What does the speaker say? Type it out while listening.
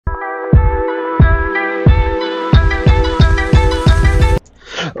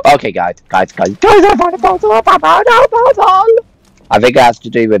Okay, guys, I found a puzzle. I think it has to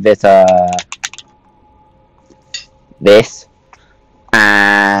do with this, this,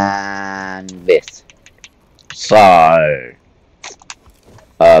 and this. So,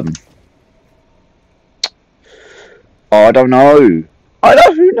 I don't know. I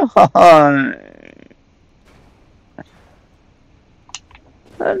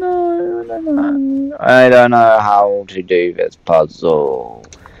don't know how to do this puzzle.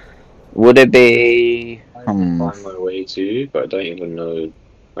 Would it be? I can find my way to, but I don't even know.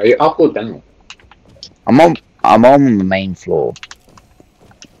 Are you up or down? I'm on the main floor.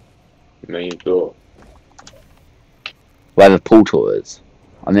 Main floor. Where the portal is.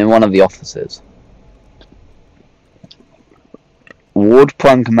 I'm in one of the offices. Ward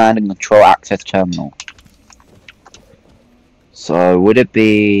Prime Command and Control Access Terminal. So would it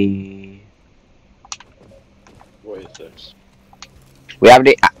be? What is this? We have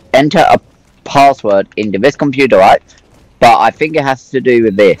to enter a password into this computer, right? But I think it has to do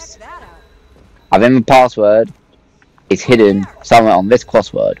with this. I think the password is hidden somewhere on this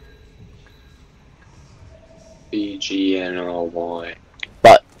crossword. BGNRY.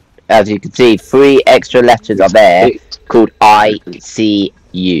 But as you can see, 3 extra letters are there called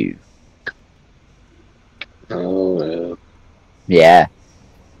ICU. Oh, yeah.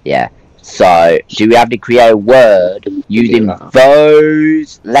 So, do we have to create a word using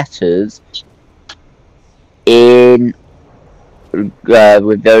those letters in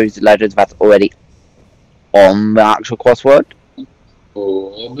with those letters that's already on the actual crossword?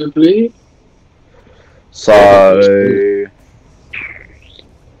 Probably. So,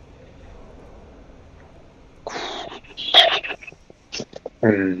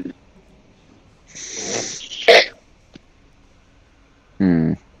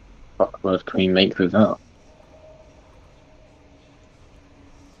 What word can we make with that?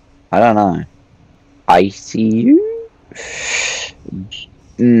 I don't know. ICU?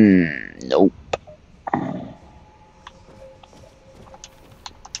 Nope.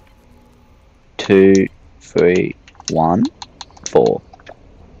 Two, 3, 1, 4.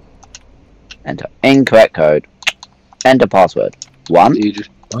 Enter. Incorrect code. Enter password. 1,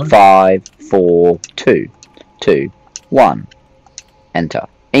 5, 4, 2, 2, 1. Enter.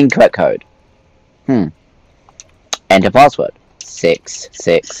 Incorrect code. Enter password. 6,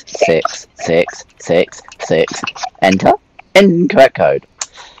 6, 6, 6, 6, 6. Enter. Incorrect code.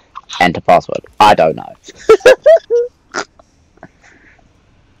 Enter password. I don't know.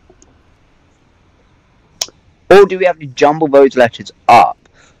 Or do we have to jumble those letters up?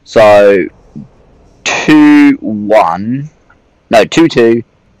 So 2, 1. No, 2, 2.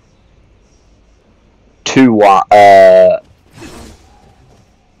 2, 1.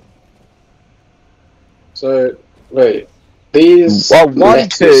 So wait, these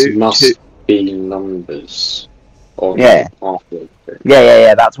letters must be numbers. Or yeah. Password.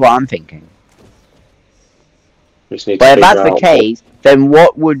 Yeah. That's what I'm thinking. But if that's the case, then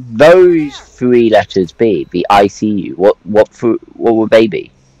what would those 3 letters be? The ICU. What would they be?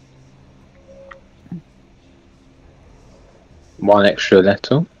 1 extra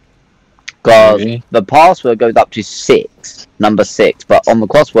letter. Because the password goes up to 6, number 6, but on the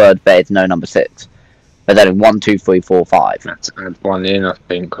crossword there is no number 6. There's only 1, 2, 3, 4, 5. Let's add 1 in, I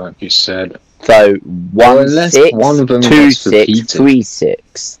think, like you said. So 1, 6, 2, 6, 3,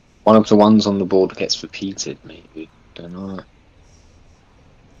 6. One of the ones on the board gets repeated, maybe. Don't know.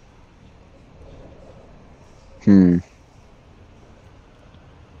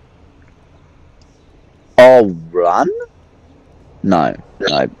 Oh, run? No.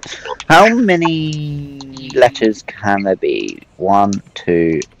 How many letters can there be? 1,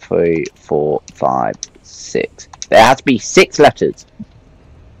 2, 3, 4, 5, 6. There has to be 6 letters.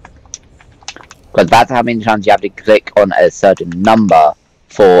 Because that's how many times you have to click on a certain number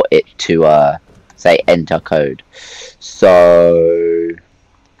for it to, say, enter code. So...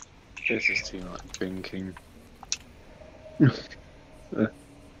 This is too much thinking.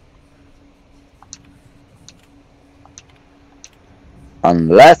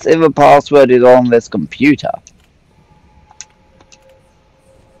 Unless if a password is on this computer.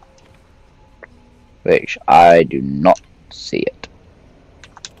 Which I do not see it.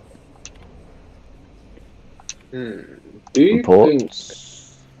 Do you think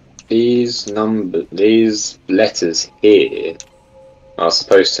these letters here are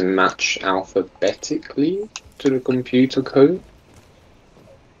supposed to match alphabetically to the computer code?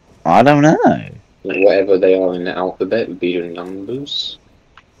 I don't know. Like whatever they are in the alphabet would be the numbers.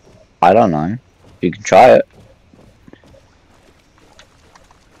 I don't know. You can try it.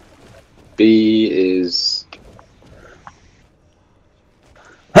 B is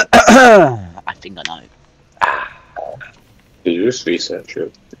I think I know. Did you just research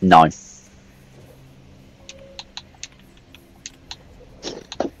it? No.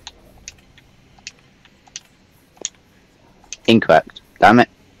 Incorrect. Damn it.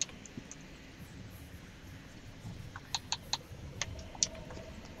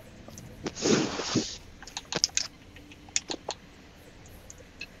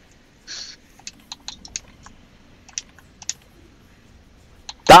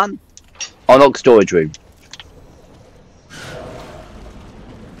 Done. Unlock storage room.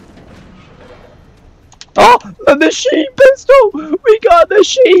 Oh, a machine pistol! We got the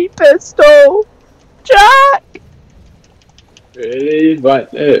machine pistol! Jack! Really? Right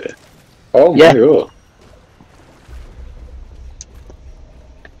there. Oh Yeah. my god.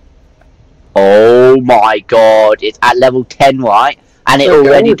 Oh my god, it's at level 10, right? And it Okay,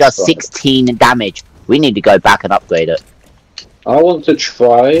 already does try. 16 damage. We need to go back and upgrade it. I want to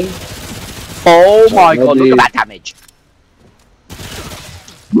try. Oh my god, maybe- look at that damage.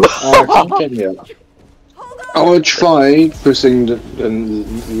 I can't get it. I would try pressing the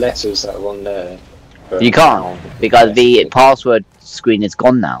letters that are on there. but You can't, now- because the password screen is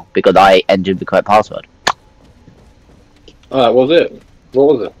gone now, because I entered the correct password. Alright, was it?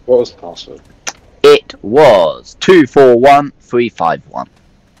 What was it? What was the password? It was 241351.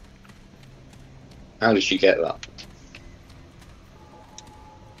 How did you get that?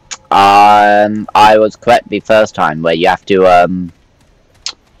 I was correct the first time, where you have to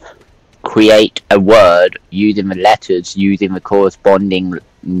create a word using the letters, using the corresponding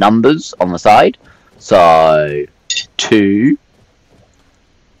numbers on the side. So 2,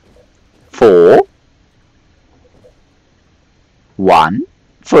 4, 1,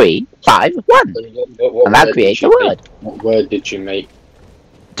 3, 5, 1. What And that word creates did a you word. make? What word did you make?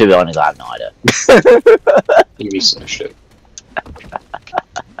 To be honest, I have no idea. You researched it.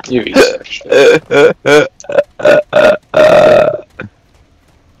 You researched it.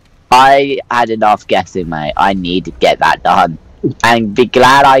 I had enough guessing, mate. I need to get that done. And be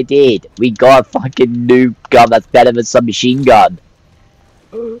glad I did. We got a fucking new gun that's better than some machine gun.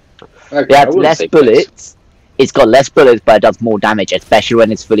 Okay, It I has wouldn't less say bullets. It's got less bullets, but it does more damage, especially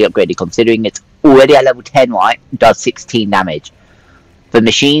when it's fully upgraded. Considering it's already at level 10, right? It does 16 damage. The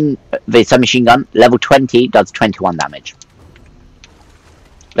submachine gun, level 20, does 21 damage.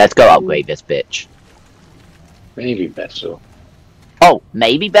 Let's go upgrade this bitch. Maybe better. Oh,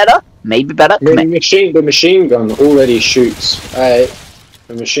 maybe better? Maybe better? Come The here. machine gun already shoots. The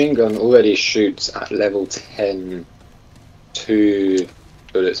machine gun already shoots at level 10, 2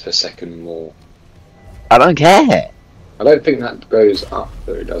 bullets per second more. I don't care. I don't think that goes up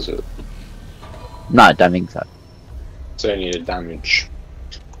though, does it? No, I don't think so. It's only the damage.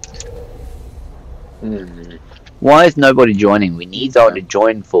 Why is nobody joining? We need someone to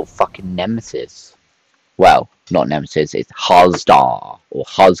join for fucking Nemesis. Well, not Nemesis, it's Huzdar, or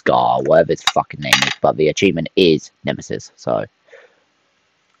Huzgar, whatever its fucking name is, but the achievement is Nemesis, so.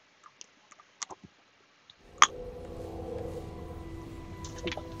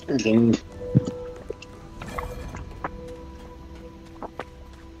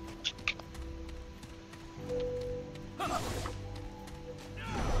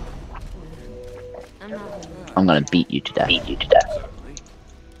 I'm gonna beat you to death.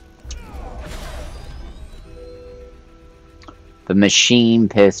 The machine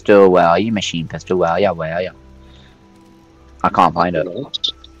pistol, where are you, machine pistol? Where are you? Where are you? I can't find it.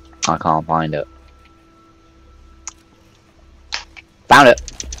 I can't find it. Found it!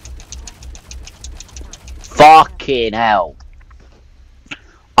 Fucking hell.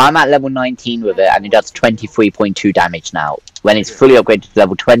 I'm at level 19 with it, and it does 23.2 damage now. When it's fully upgraded to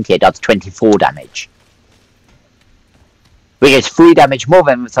level 20, it does 24 damage. Which is 3 damage more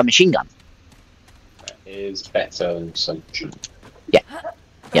than some machine gun. That is better than some. Yeah,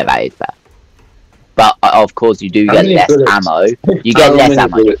 that is better. But of course, you do How get many less bullets? ammo. You get How less many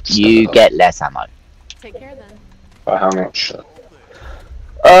ammo. bullets? You get less ammo. Take care then. By how much?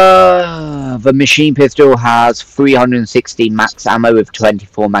 The machine pistol has 360 max ammo with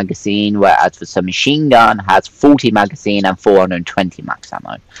 24 magazine, whereas the submachine gun has 40 magazine and 420 max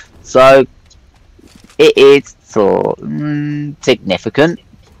ammo. So it is significant,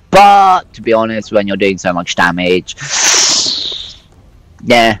 but to be honest, when you're doing so much damage,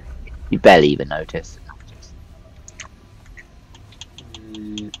 yeah, you barely even notice.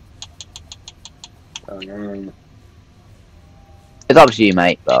 It's up to you,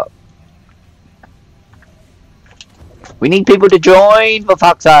 mate, but we need people to join, for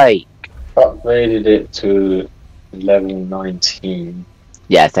fuck's sake. Upgraded it to level 19.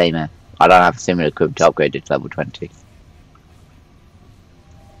 Yeah, same here. I don't have a similar equipment to upgrade it to level 20.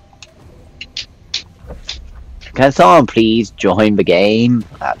 Can someone please join the game?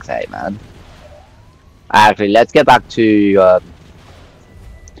 Fuck's sake, man. Actually, let's get back to.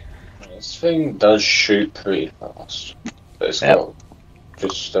 This thing does shoot pretty fast, but it's got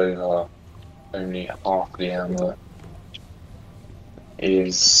just over only half the ammo.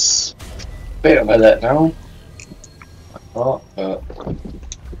 Is a bit of a letdown. I thought, but.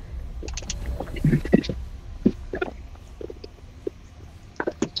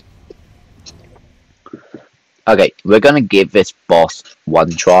 Okay, we're gonna give this boss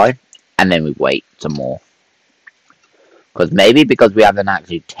one try, and then we wait some more. Because maybe because we haven't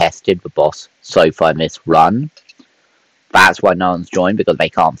actually tested the boss so far in this run, that's why no one's joined, because they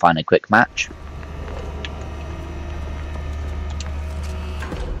can't find a quick match.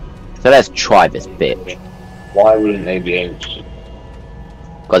 So let's try this bitch. Why wouldn't they be able to?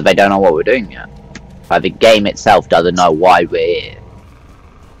 Because they don't know what we're doing yet. Like, the game itself doesn't know why we're here.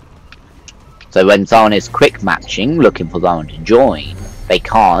 So when someone is quick matching, looking for someone to join, they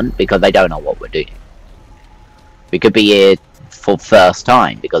can't because they don't know what we're doing. We could be here for the first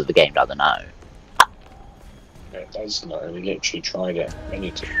time because the game doesn't know. Yeah, it does know. We literally tried it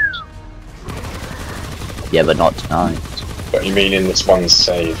many times. Yeah, but not tonight. What you mean in this one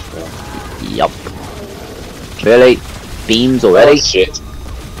save? Yeah. Yup. Really? Beams already? Oh, shit.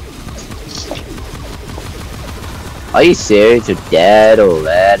 Are you serious? You're dead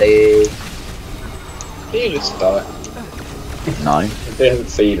already? He just died. No. I didn't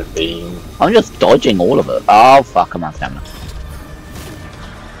see the beam. I'm just dodging all of it. Oh, fuck, I'm out of stamina.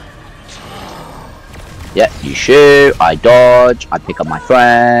 Yeah, you shoot, I dodge, I pick up my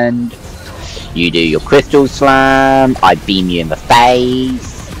friend. You do your crystal slam, I beam you in the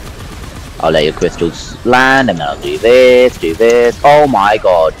face. I'll let your crystals land, and then I'll do this. Oh my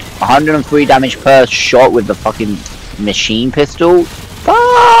god. 103 damage per shot with the fucking machine pistol?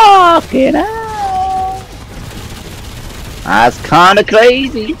 Fucking hell. That's kinda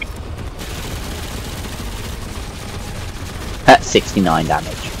crazy. 69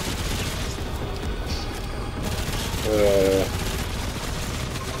 damage.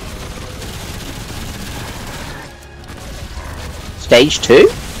 Stage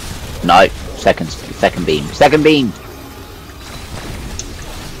 2? No, second beam. Second beam!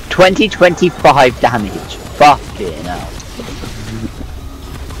 25 damage. Fucking hell.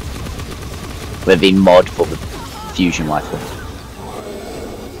 With the mod for the fusion rifle.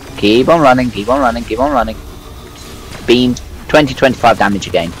 Keep on running, keep on running, keep on running. Beam. 25 damage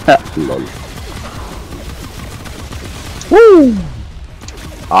again. Lol. Woo!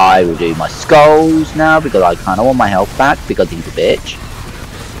 I will do my skulls now because I kinda want my health back because he's a bitch.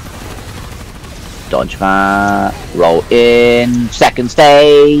 Dodge that. Roll in. Second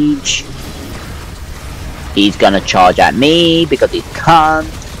stage. He's gonna charge at me because he can't.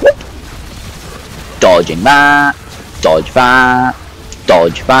 Whoop. Dodging that. Dodge that.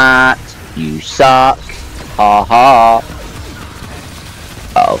 Dodge that. You suck. Haha.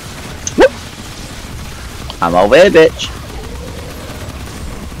 Oh. Whoop. I'm over here, bitch.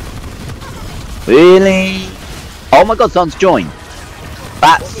 Really? Oh my god, someone's joined.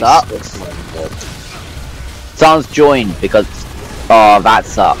 That sucks. Someone's joined because... Oh, that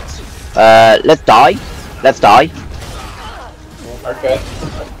sucks. Let's die. Let's die. Okay.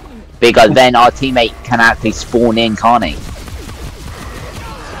 Because then our teammate can actually spawn in, can't he?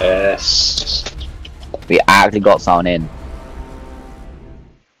 Yes. We actually got someone in.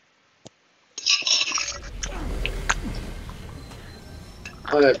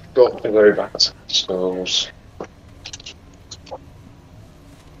 I've got to go back to schools.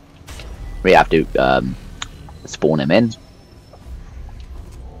 We have to spawn him in.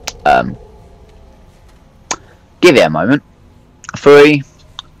 Give it a moment. 3,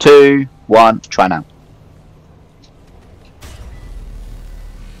 2, 1, try now.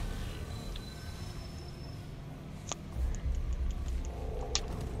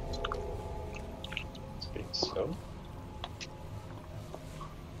 So.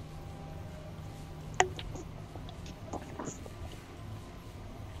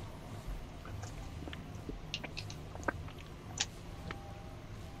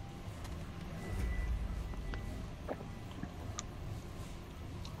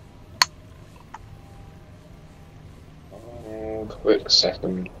 Quick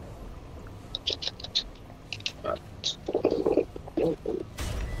second.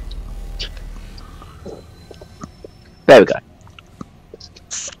 There we go.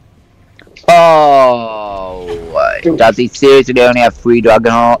 Oh, wait. Does he seriously only have 3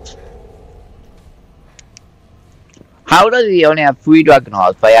 dragon hearts? How does he only have 3 dragon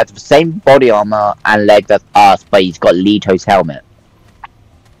hearts, but he has the same body armor and legs as us, but he's got Leto's helmet?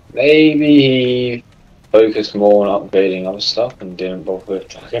 Maybe he focused more on upgrading other stuff and didn't bother with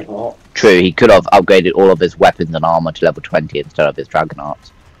Dragonheart. True, he could have upgraded all of his weapons and armor to level 20 instead of his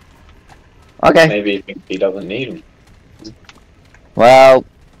Dragonhearts. Okay. Maybe he thinks he doesn't need them. Well,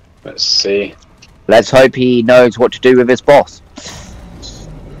 Let's see. let's hope he knows what to do with his boss.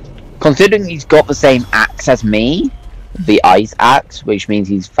 Considering he's got the same axe as me, the ice axe, which means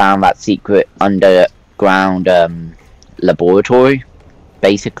he's found that secret underground laboratory,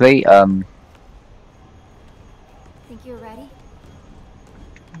 basically. Think you're ready?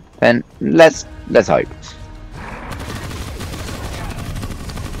 Then let's hope.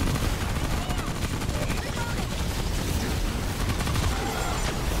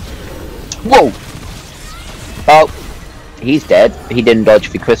 Whoa! Oh, he's dead. He didn't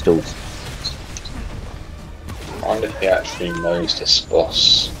dodge the crystals. I wonder if he actually knows this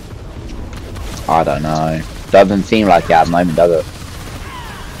boss. I don't know. Doesn't seem like it at the moment, does it?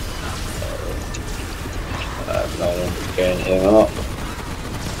 No one getting him up.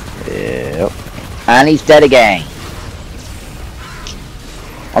 Yep. And he's dead again.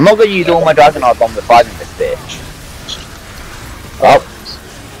 I'm not going to use all my Dragonheart on reviving this bitch. Oh.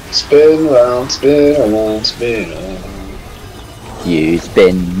 Spin around, spin around, spin around. You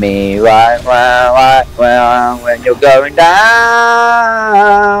spin me right round when you're going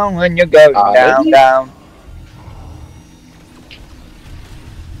down, when you're going down.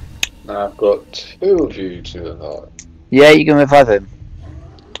 I've got two of you to revive. Yeah, you can revive him.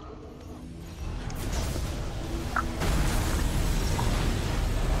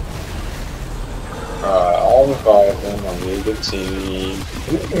 I'll revive them on the good team.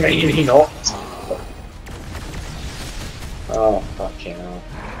 Maybe not. Oh, fucking hell.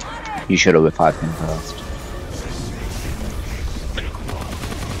 You should have revived him first.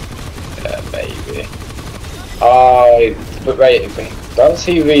 Yeah, maybe. But wait, does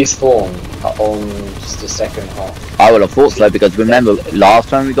he respawn on the second half? I would have thought so, because remember, last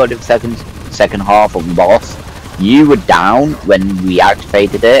time we got the second half of the boss, you were down when we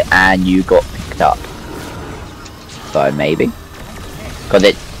activated it, and you got picked up. So maybe. Because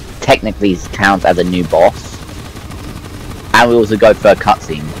it technically counts as a new boss. And we also go for a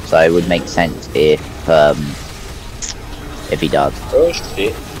cutscene, so it would make sense if he does. Oh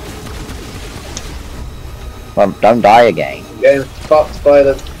shit. Well, don't die again. I'm getting fucked by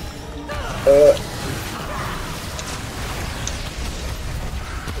the...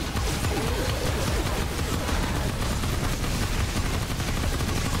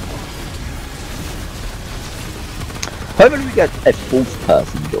 Hopefully we get a fourth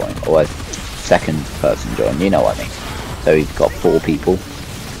person join, or a second person join, you know what I mean. So he's got 4 people.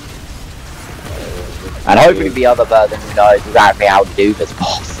 And hopefully the other person knows exactly how to do this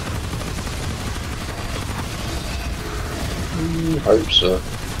boss. Hope so.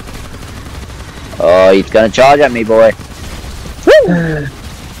 Oh, he's gonna charge at me, boy. Woo!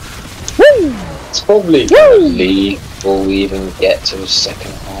 Woo! It's probably gonna leave before we even get to the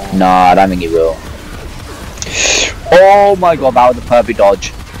second half. No, I don't think he will. Oh my god, that was a perfect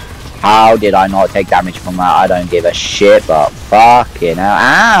dodge. How did I not take damage from that? I don't give a shit, but fucking hell.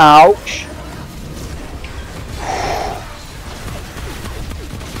 Ouch!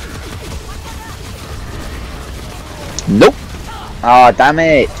 Nope. Oh, damn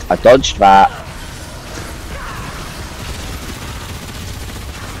it. I dodged that.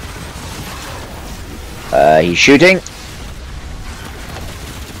 He's shooting.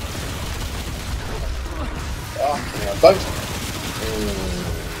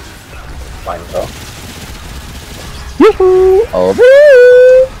 Woohoo! Over!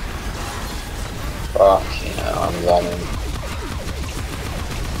 Fucking hell, I'm running.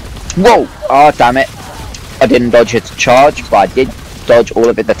 Whoa! Oh, damn it. I didn't dodge its charge, but I did dodge all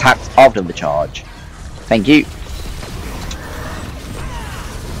of its attacks after the charge. Thank you.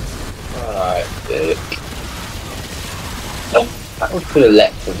 Alright, dick. That was could have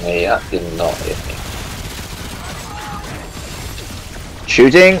leapt for me, that did not hit me.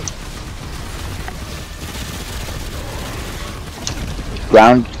 Shooting.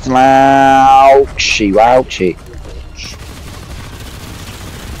 Ground slam. Ouchie, ouchie.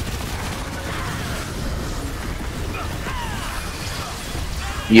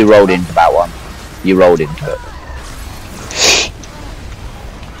 You rolled into that one. You rolled into it.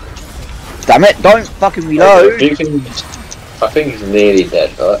 Damn it, don't fucking reload! I think he's nearly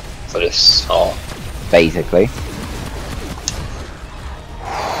dead, right? For this half. Basically.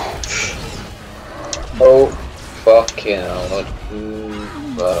 Oh, fucking hell.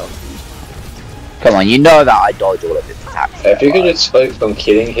 Well. Come on, you know that I dodge all of his attacks. If you could just focus on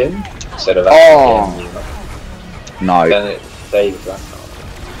killing him, instead of Oh. him, No. then it saves that.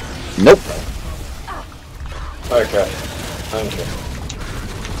 Nope. Okay. Thank you.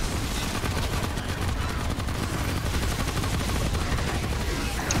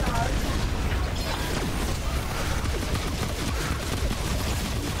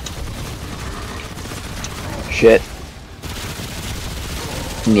 Shit.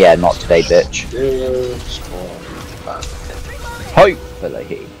 Yeah, not today, bitch.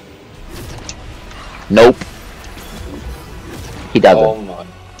 Hopefully. Nope. He doesn't. Oh my god.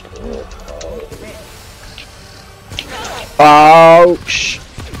 Oh, shh.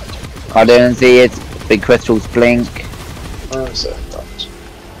 I didn't see it. Big crystals blink. I'm so fucked.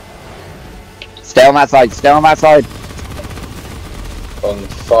 Stay on that side, stay on that side. On the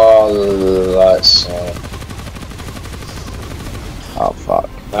far right side. Oh, fuck.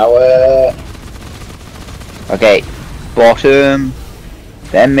 Now where? Okay. Bottom.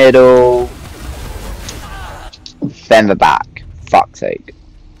 Then middle. Then the back. Fuck's sake.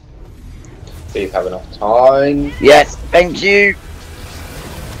 Do you have enough time? Yes, thank you.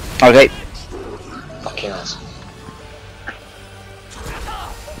 Okay. Fucking ass.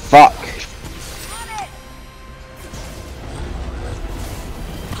 Fuck.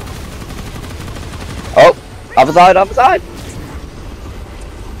 Oh, other side, other side.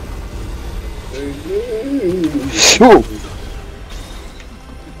 Ooh.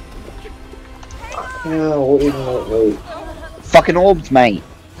 Yeah, what even know? Fucking orbs, mate.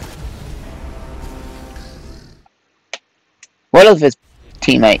 What does his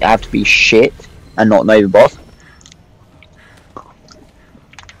teammate have to be shit and not know the boss?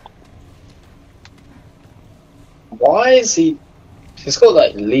 Why is he? He's got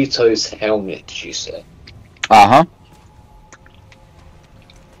like Lito's helmet. Did you say? Uh-huh.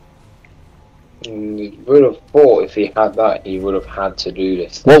 You would have thought if he had that, he would have had to do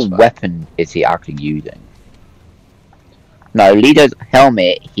this. What weapon is he actually using? No, Lito's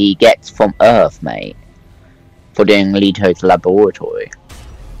helmet he gets from Earth, mate. For doing Lito's laboratory.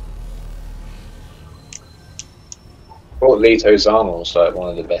 I thought Lito's armor was like one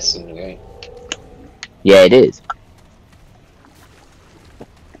of the best in the game. Yeah, it is.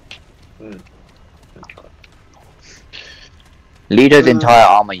 Lito's entire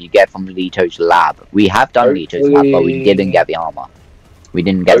armor you get from Lito's lab. We have done Lito's lab, but we didn't get the armor. We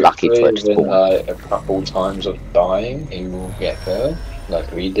didn't get lucky for it to spawn. Like a couple times of dying, he will get there,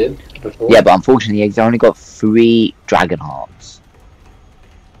 like we did before. Yeah, but unfortunately he's only got 3 dragon hearts.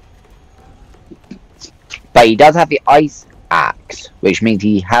 But he does have the ice axe, which means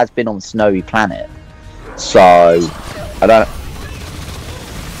he has been on Snowy Planet. So, I don't...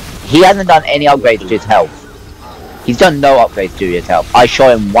 He hasn't done any upgrades to his health. He's done no upgrades to his health. I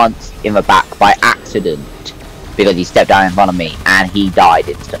shot him once in the back by accident because he stepped down in front of me and he died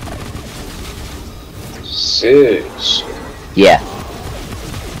instantly. Serious? Yeah.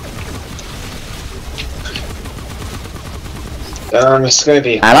 It's gonna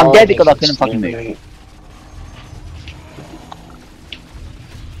be. And I'm dead because I couldn't fucking move.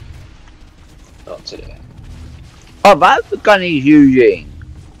 Not today. Oh, that's the gun he's using.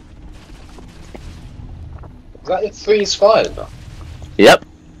 Is that your freeze fire though? Yep.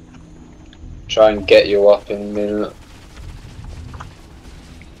 Try and get you up in a minute.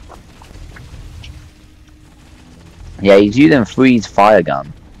 Yeah, he's using freeze fire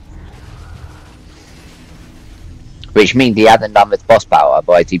gun. Which means he hasn't done this boss battle,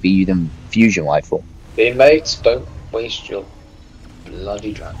 otherwise he'd be using fusion rifle. Teammates, don't waste your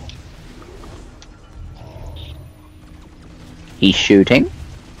bloody dragon. He's shooting.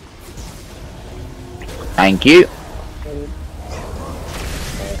 Thank you.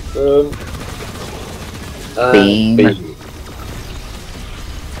 Beam.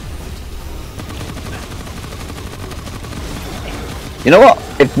 You know what?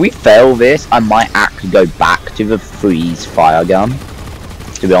 If we fail this, I might actually go back to the freeze fire gun.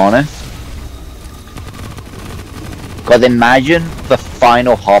 To be honest. Because imagine the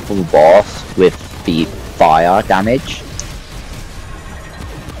final half of the boss with the fire damage.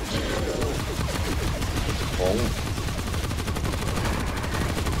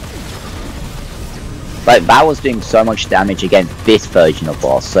 Like, that was doing so much damage against this version of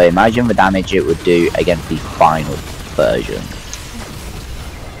boss, so imagine the damage it would do against the final version.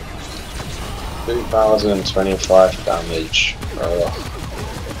 2025 damage.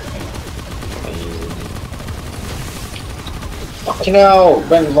 Fucking hell!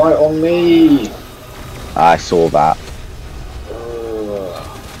 Went right on me! I saw that.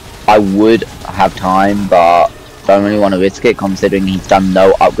 I would have time, but don't really want to risk it considering he's done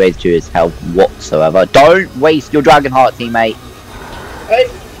no upgrades to his health whatsoever. Don't waste your dragon heart, teammate! Hey!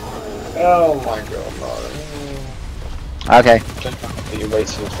 Oh my god, no. Okay. You're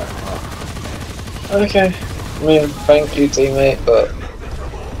wasting your dragon heart. Okay. I mean, thank you, teammate, but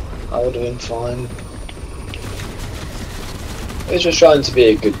I would have been fine. He's just trying to be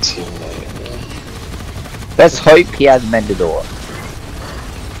a good teammate. Yeah. Let's hope he has mended door.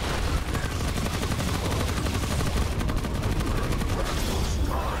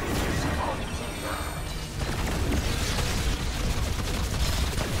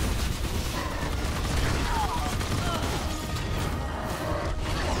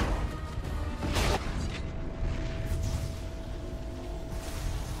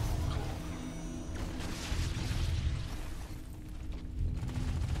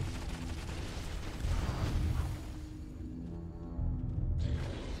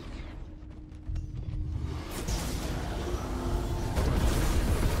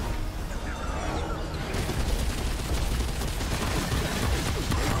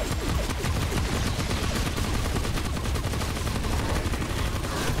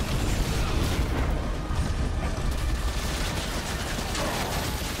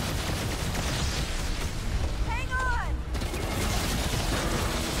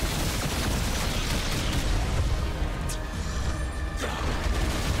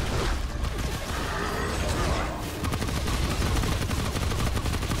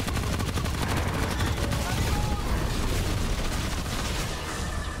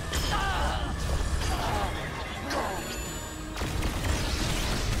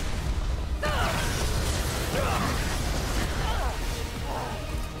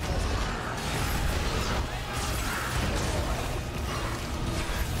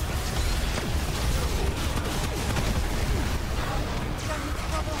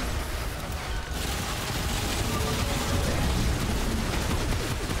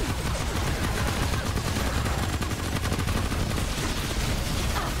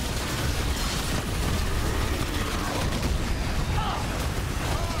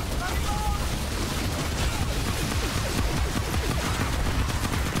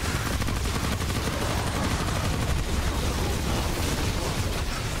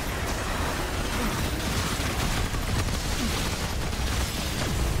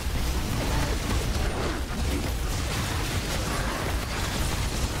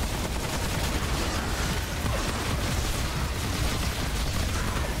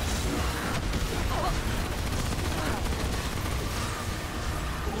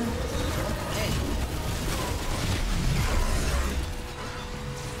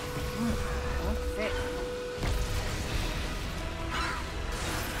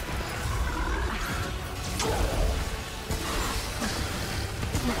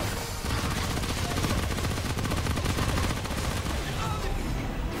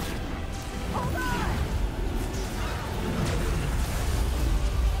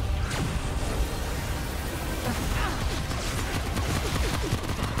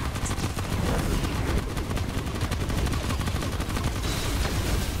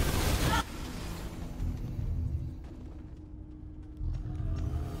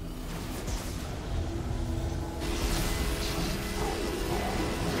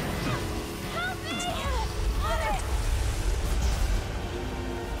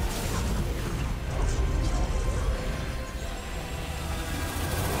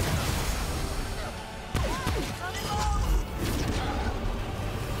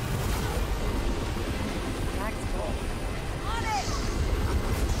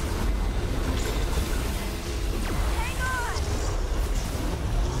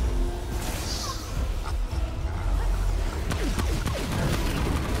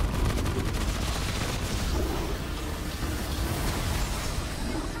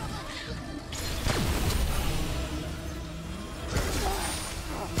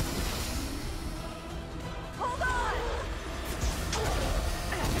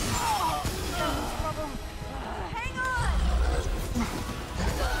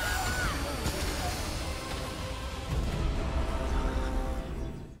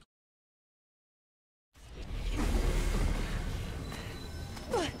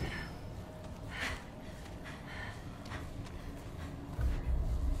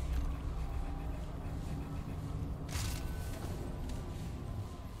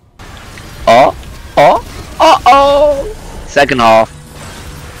 Oh! Second half.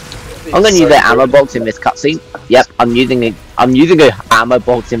 I'm gonna use the ammo bolts in this cutscene. Yep, I'm using a ammo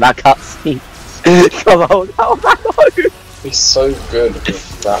bolts in that cutscene. Come on, It's so good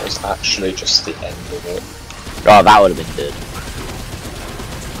if that was actually just the end of it. Oh, that would have been good.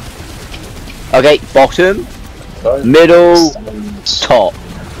 Okay, bottom, middle, top.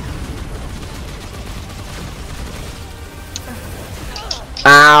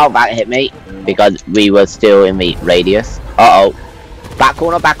 Ow, that hit me because we were still in the radius. Uh oh. Back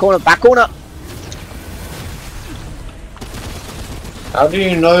corner, back corner, back corner! How do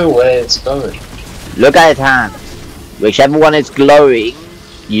you know where it's going? Look at his hands. Whichever one is glowing,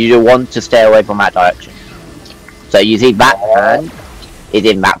 you want to stay away from that direction. So you see that hand is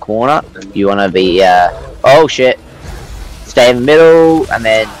in that corner. You want to be, oh shit. Stay in the middle and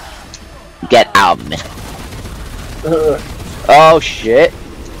then get out of the middle. Oh shit.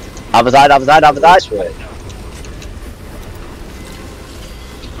 Other side, other side, other side.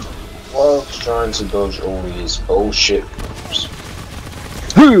 Whilst trying to dodge all these bullshit.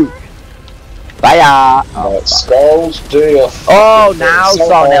 Fire! Right, skulls, do your. Oh, now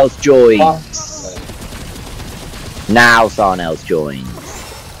someone else joins. Now someone else joins.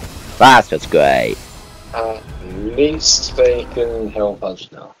 That's just great. At least they can help us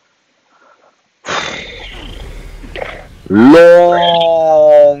now.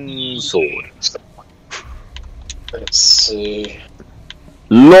 Long sword. Let's see.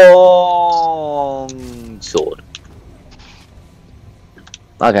 Long sword.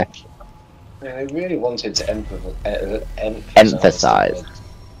 Okay. Yeah, they really wanted to Emphasize.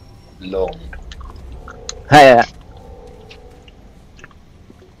 Long. Hey.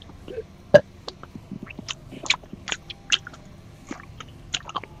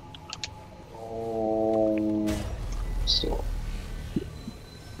 So.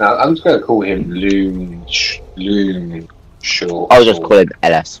 Now I'm just gonna call him Loom Short. I'll just call him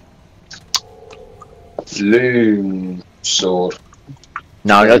LS. Loom Sword.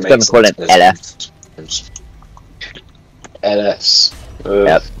 No, I'm just gonna call him LS. LS.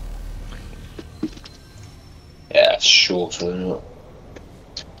 Yep. Yeah, it's shorter than it.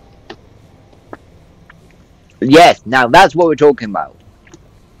 Yes, now that's what we're talking about.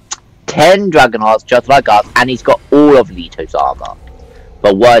 10 Dragon Hearts just like us, and he's got all of Leto's armor.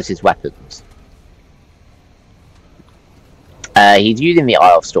 But where's his weapons? He's using the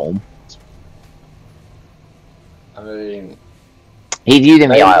Eye of Storm. I mean... He's using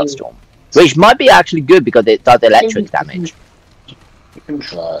the Eye of Storm. Which might be actually good because it does electric damage. You can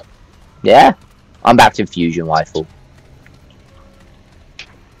try it. Yeah? I'm back to Fusion Rifle.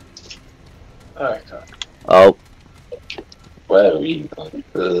 Okay. Oh. Where are we going?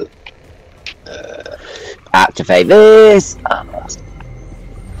 Activate this.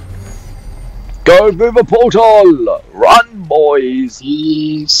 Go through the portal! Run, boys!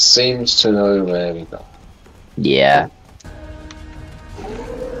 He seems to know where we go. Yeah.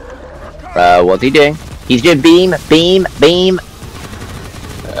 What's he doing? He's doing beam, beam, beam.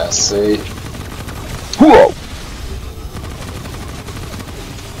 Yeah, see. Whoa!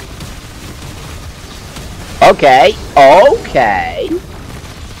 Okay, okay.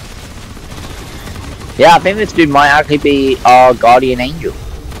 Yeah, I think this dude might actually be our guardian angel.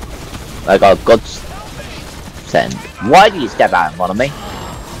 Like our God's send. Why do you step out in front of me?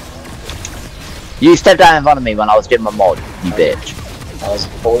 You stepped out in front of me when I was doing my mod, you bitch. I was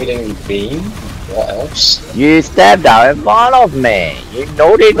avoiding beam. What else? You stepped out in front of me. You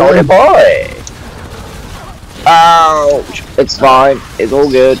naughty, naughty boy. Ouch. It's fine. It's all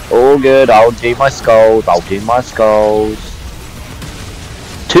good. All good. I'll do my skulls. I'll do my skulls.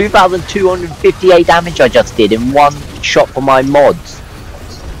 2,258 damage I just did in one shot for my mods.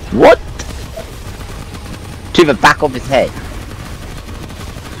 What? To the back of his head.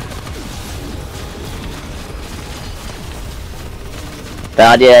 Then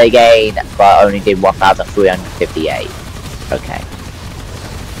I did it again, but I only did 1,358. Okay.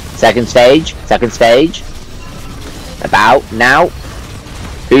 Second stage. Second stage. About now.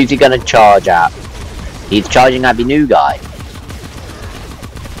 Who's he gonna charge at? He's charging at the new guy.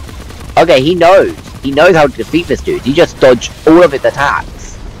 Okay, he knows. He knows how to defeat this dude. He just dodged all of his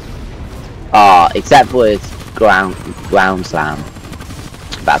attacks. Except for his ground slam.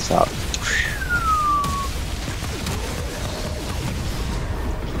 That sucks.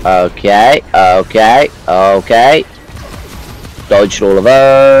 Okay, okay, okay. Dodged all of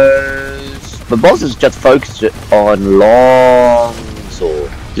those. The boss is just focused on long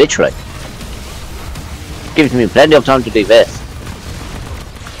sword. Literally. Gives me plenty of time to do this.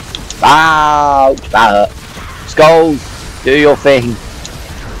 Ouch! That hurt. Skulls, do your thing.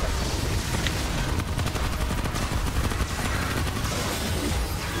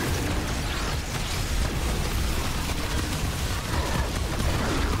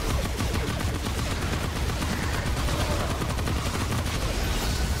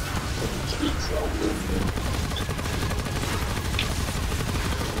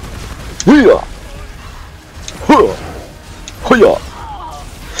 Hoo-yah! Hoo-yah! Hoo-yah!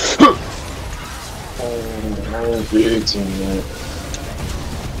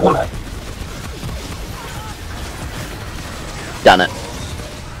 Done it.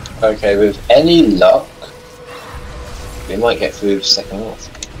 Okay, with any luck, We might get through the second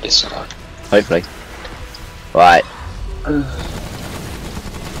half this time. Hopefully. Right.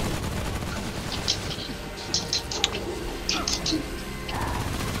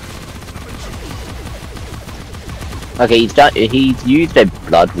 Okay, he's used a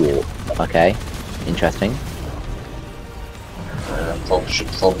blood warp. Okay. Interesting. Should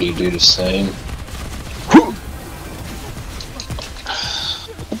probably do the same.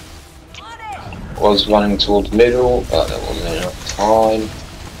 Was running towards middle, but there wasn't enough time.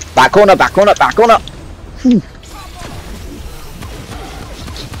 Back corner, back corner, back corner!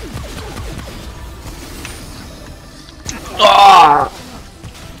 Oh!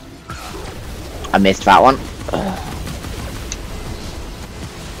 I missed that one.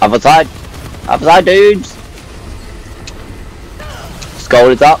 Other side! Other side, dudes! Skull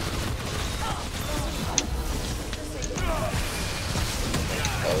is up.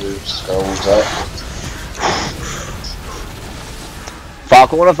 Skulls up. Far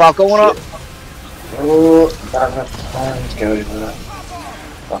corner, far corner! Oh, don't have time to go over that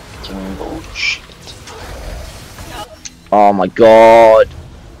fucking bullshit. Oh my god!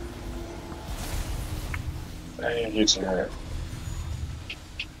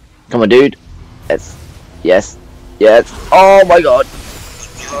 Come on, dude. Yes. Yes. Yes. Oh my god.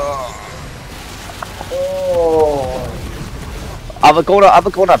 Oh. Other corner,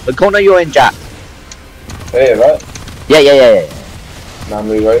 other corner. The corner you're in, Jack. There, right? Yeah. Now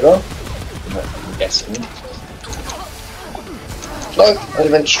move over. I'm guessing. No, I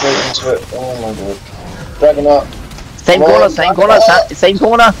went straight into it. Oh my god. Drag him up. Same corner, same corner, same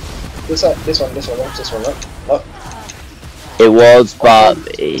corner. This one, this one, look. It was, but...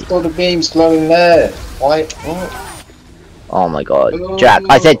 All the beams glowing there. Why? Oh my god. Jack,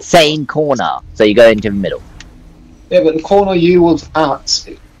 I said same corner. So you go into the middle. Yeah, but the corner you was at,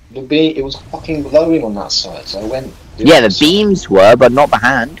 it was fucking glowing on that side, so I went... Yeah, the beams were, but not the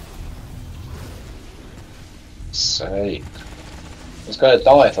hand. Sake. I was going to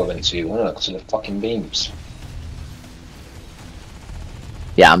die if I went to you, wasn't I? Because of the fucking beams.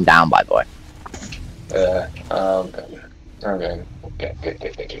 Yeah, I'm down, by the way. Okay.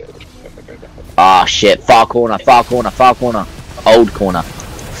 Ah, shit. Far corner, far corner, far corner. Old corner.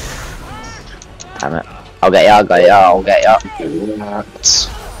 Damn it. I'll get ya, I'll get ya.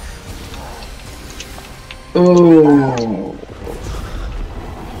 Ooh.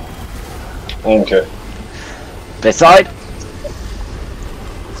 Okay. This side.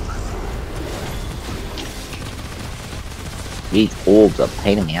 These orbs are a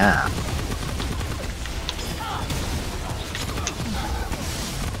pain in the ass.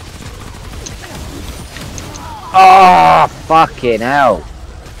 Oh, fucking hell.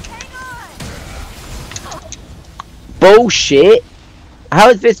 Bullshit. How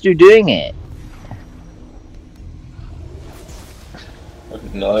is this dude doing it?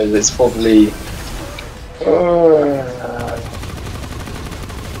 No, it's probably...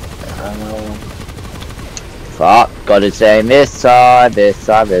 Fuck, gotta say this side, this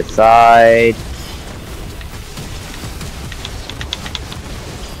side, this side.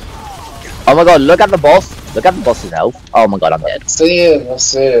 Oh my god, look at the boss. Look at the boss's health. Oh my god, I'm dead. I see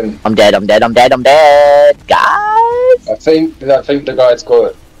him. I'm dead, I'm dead. Guys! I think the guy's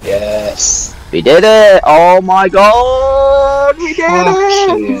got it. Yes. We did it! Oh my god! We did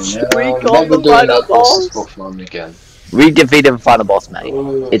it! We got the final boss! Again. We defeated the final boss, mate.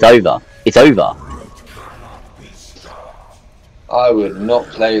 Ooh. It's over. It's over. I would not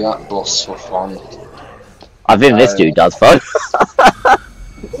play that boss for fun. I think this dude does, though.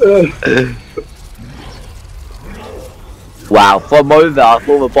 Wow, for a moment I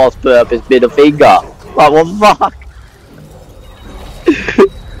thought the boss put up his middle finger. Like, what the fuck?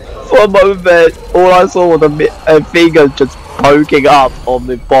 For a moment, all I saw was a finger just poking up on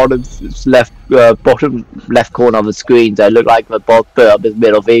the bottom left corner of the screen, so it looked like the boss put up his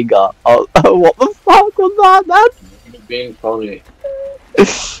middle finger. Oh, what the fuck was that, man? Being funny.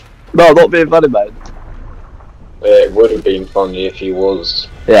 No, not being funny, man. It would have been funny if he was.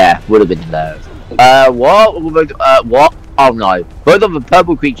 Yeah, would have been hilarious. What? What? Oh no. Both of the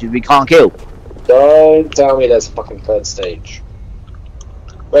purple creatures we can't kill. Don't tell me there's a fucking third stage.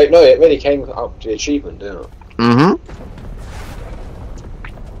 Wait, no, it really came up to the achievement, didn't it? Mm-hmm.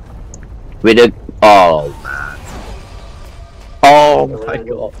 We did. Oh, man. Oh my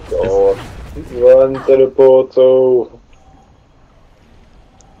god. Run to the portal.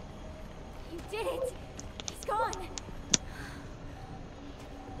 You did it. He's gone.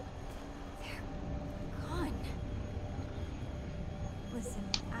 They're gone. Listen,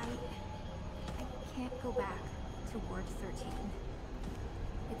 I can't go back to Ward 13.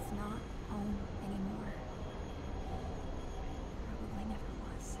 It's not home anymore.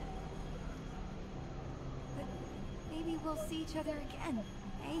 Maybe we'll see each other again,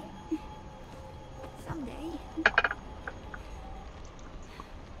 eh? Someday.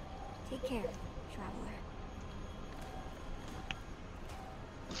 Take care, traveler.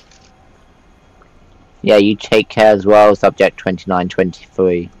 Yeah, you take care as well, subject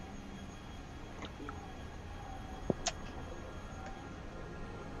 2923.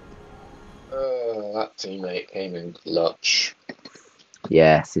 That teammate came in clutch.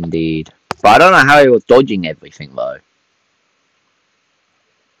 Yes, indeed. But I don't know how he was dodging everything, though.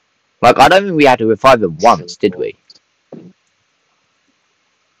 Like, I don't think we had to revive him once, did we?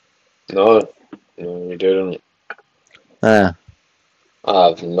 No, we didn't. I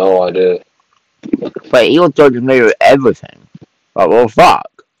have no idea. But he was dodging me with everything. Like, well,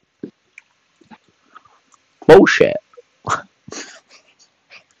 fuck. Bullshit.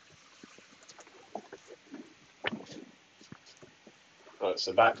 Right,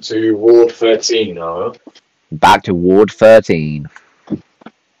 so back to Ward 13 now. Back to Ward 13.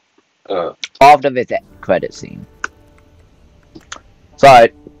 After this credit scene. So,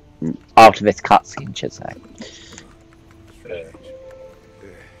 after this cutscene, should say.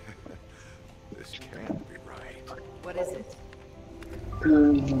 This can't be right. What is it?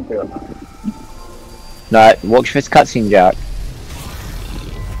 No, watch this cutscene, Jack.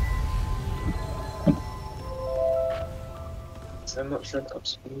 So much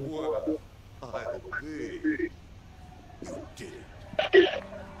setups. Well, I believe you did it.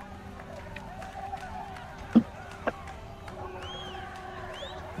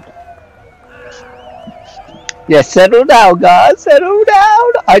 Yeah, settle down, guys. Settle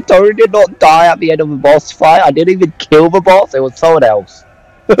down. I totally did not die at the end of the boss fight. I didn't even kill the boss. It was someone else.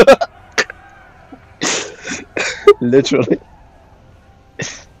 Literally.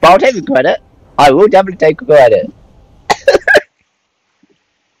 But I'll take the credit. I will definitely take the credit.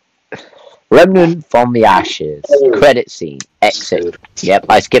 Remnant from the ashes. Credit scene. Exit. Yep,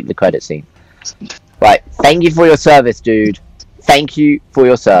 I skipped the credit scene. Right, thank you for your service, dude. Thank you for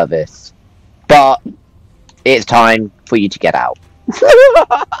your service. But it's time for you to get out.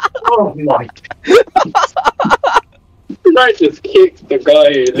 Oh my god. I just kicked the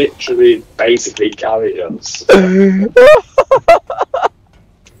guy who literally basically carried us.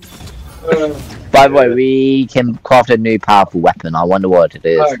 By the way, we can craft a new powerful weapon. I wonder what it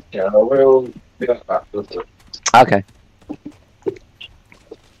is. Okay, I will get back with it. Okay.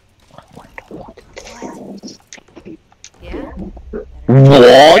 Yeah?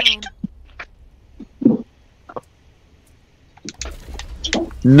 What?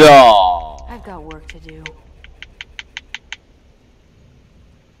 No. I've got work to do.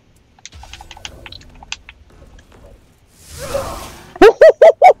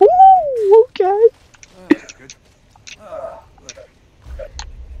 Okay. Good.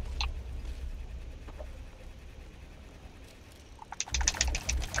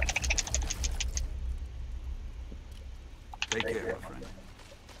 Take care, my friend.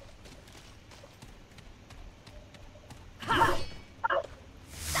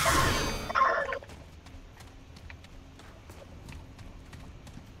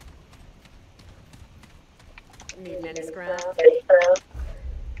 Needing any scrap?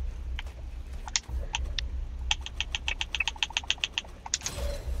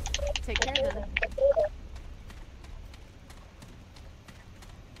 Take care then.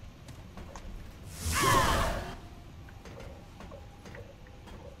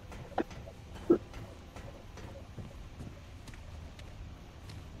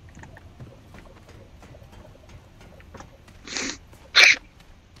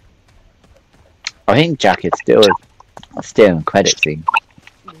 I think Jack is still in credit scene.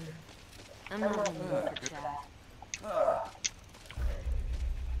 I'm not in the mood for chat.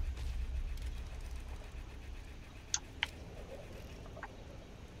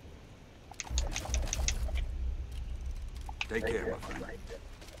 Take care, my friend.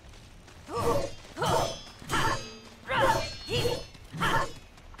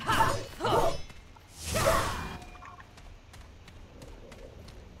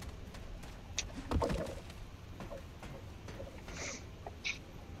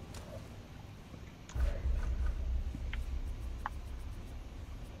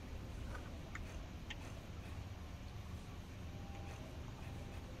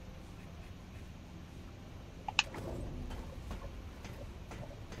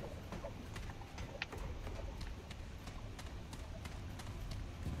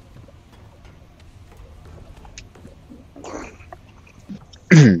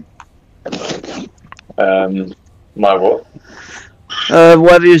 My what?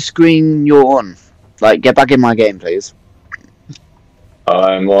 Whatever screen you're on. Like, get back in my game, please.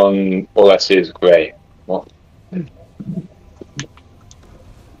 I'm on, all I see is grey. What?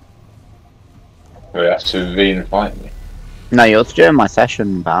 We have to re-invite me. No, you're during my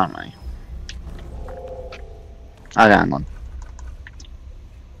session, apparently. Okay, hang on.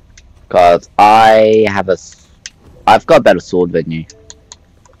 Because I've got a better sword than you.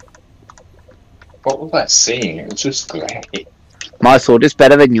 What was that scene? It was just great. My sword is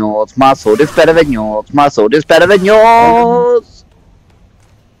better than yours. My sword is better than yours. My sword is better than yours.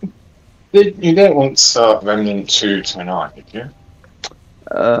 You don't want to start Remnant 2 tonight, did you?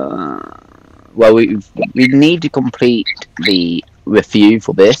 Well, we need to complete the review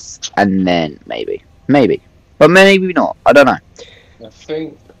for this, and then maybe, but maybe not. I don't know. I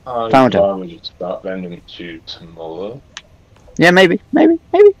think I'm Time will tell. going to start Remnant 2 tomorrow. Yeah, maybe. Time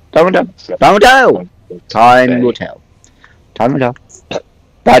will tell. Time will tell. Time will tell. Time will tell.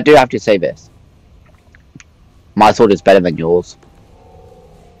 But I do have to say this. My sword is better than yours.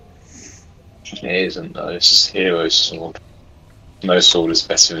 It isn't though, it's just hero's sword. No sword is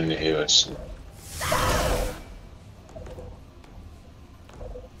better than the hero's sword.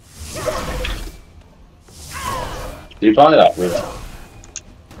 Did you buy that with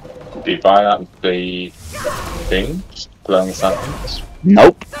the things? Glowing lanterns?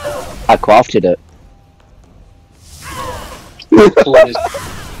 Nope. I crafted it.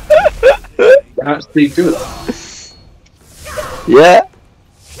 That's pretty good. Yeah.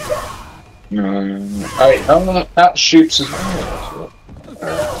 Hey, how that shoots as well?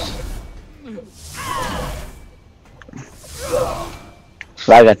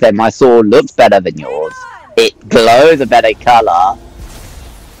 Like I said, my sword looks better than yours. It glows a better colour.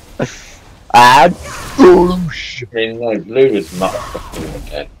 And swoosh. No, blue is much better than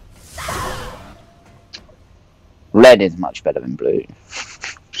red. Red is much better than blue.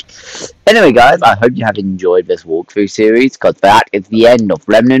 Anyway, guys, I hope you have enjoyed this walkthrough series, because that is the end of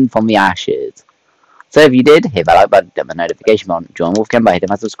Remnant from the Ashes. So if you did, hit that like button, hit the notification button, join WolfbaneGame by hitting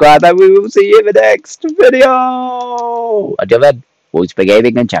that subscribe, and we will see you in the next video! Until then,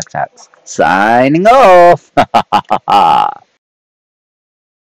 WolfbaneGame and Jack Tax, signing off!